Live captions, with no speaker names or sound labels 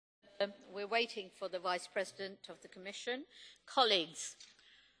We're waiting for the Vice President of the Commission. Colleagues,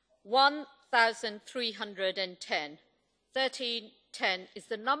 1,310. 1310 is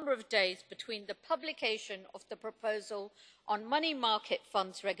the number of days between the publication of the proposal on money market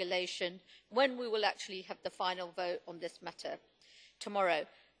funds regulation when we will actually have the final vote on this matter tomorrow.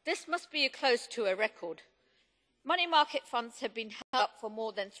 This must be close to a record. Money market funds have been held up for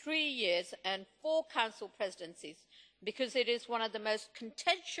more than 3 years and 4 council presidencies because it is one of the most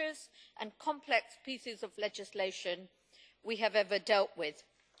contentious and complex pieces of legislation we have ever dealt with.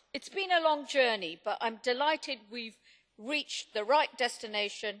 It's been a long journey, but I'm delighted we've reached the right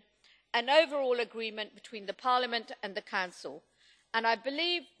destination, an overall agreement between the Parliament and the Council. And I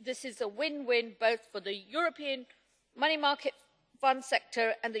believe this is a win-win both for the European money market fund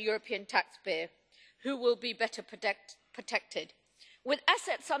sector and the European taxpayer, who will be better protected. With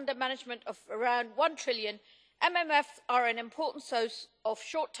assets under management of around 1 trillion, MMFs are an important source of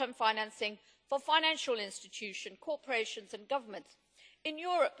short-term financing for financial institutions, corporations and governments. In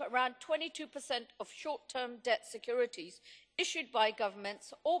Europe, around 22% of short-term debt securities issued by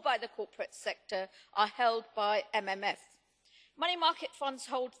governments or by the corporate sector are held by MMFs. Money market funds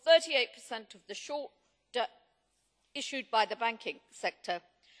hold 38% of the short debt issued by the banking sector.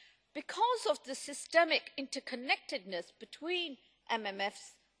 Because of the systemic interconnectedness between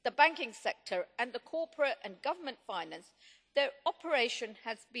MMFs, the banking sector and the corporate and government finance, their operation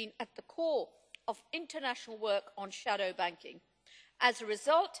has been at the core of international work on shadow banking. As a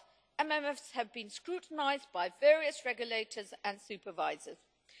result, MMFs have been scrutinised by various regulators and supervisors.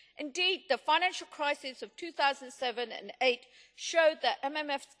 Indeed, the financial crisis of 2007 and 2008 showed that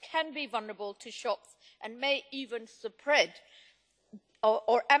MMFs can be vulnerable to shocks and may even spread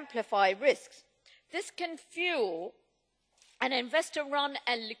or amplify risks. This can fuel an investor-run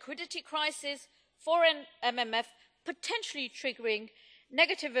and liquidity crisis for an MMF, potentially triggering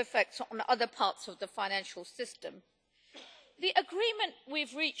negative effects on other parts of the financial system. The agreement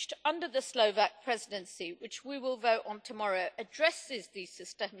we've reached under the Slovak presidency, which we will vote on tomorrow, addresses these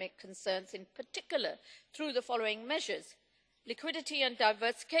systemic concerns, in particular through the following measures. Liquidity and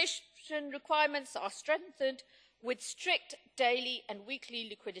diversification requirements are strengthened with strict daily and weekly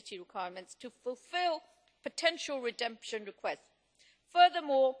liquidity requirements to fulfil potential redemption requests.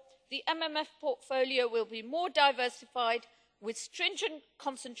 Furthermore, the MMF portfolio will be more diversified with stringent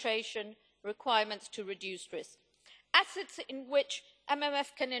concentration requirements to reduce risk. Assets in which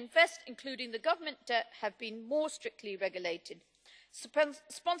MMF can invest, including the government debt, have been more strictly regulated.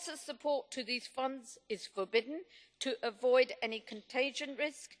 Sponsor support to these funds is forbidden to avoid any contagion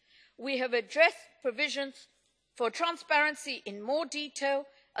risk. We have addressed provisions for transparency in more detail.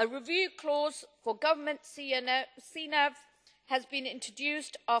 A review clause for government CNAVs has been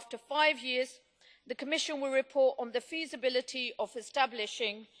introduced after 5 years. The Commission will report on the feasibility of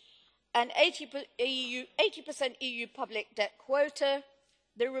establishing an 80% EU public debt quota.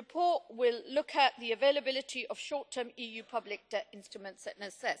 The report will look at the availability of short-term EU public debt instruments and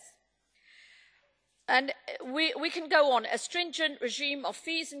assess. And we can go on. A stringent regime of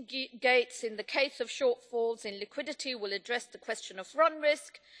fees and gates in the case of shortfalls in liquidity will address the question of run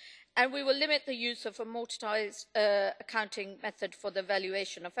risk, and we will limit the use of a amortised accounting method for the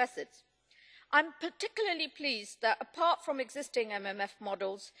valuation of assets. I'm particularly pleased that, apart from existing MMF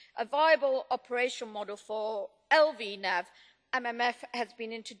models, a viable operational model for LVNAV MMF has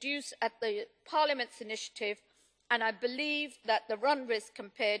been introduced at the Parliament's initiative, and I believe that the run risk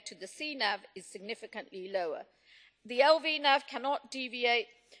compared to the CNAV is significantly lower. The LVNAV cannot deviate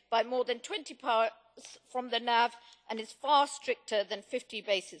by more than 20 parts from the NAV and is far stricter than 50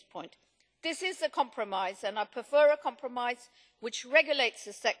 basis points. This is a compromise, and I prefer a compromise which regulates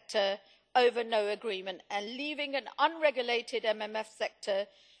the sector over no agreement and leaving an unregulated MMF sector,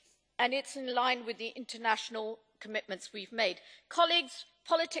 and it's in line with the international commitments we've made. Colleagues,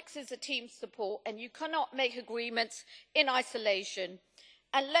 politics is a team sport, and you cannot make agreements in isolation.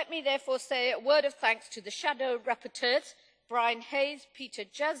 And let me therefore say a word of thanks to the shadow rapporteurs, Brian Hayes, Peter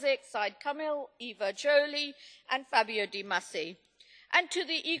Jazik, Said Kamil, Eva Joly and Fabio Di Massi, and to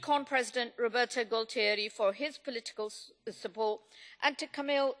the Econ President Roberto Gualtieri for his political support, and to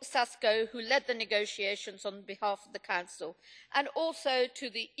Camille Sasco, who led the negotiations on behalf of the Council, and also to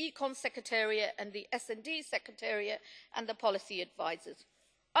the Econ Secretariat and the S&D Secretariat and the policy advisers.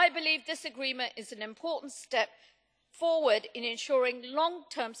 I believe this agreement is an important step forward in ensuring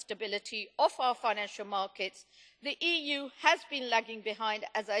long-term stability of our financial markets. The EU has been lagging behind,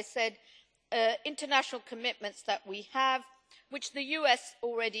 as I said, international commitments that we have, which the US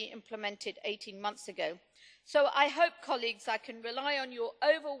already implemented 18 months ago. So I hope, colleagues, I can rely on your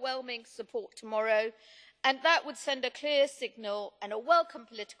overwhelming support tomorrow And that would send a clear signal, and a welcome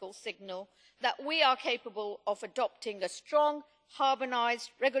political signal, that we are capable of adopting a strong, harmonised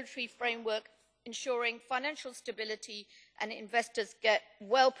regulatory framework, ensuring financial stability and investors get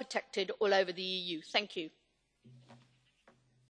well protected all over the EU. Thank you.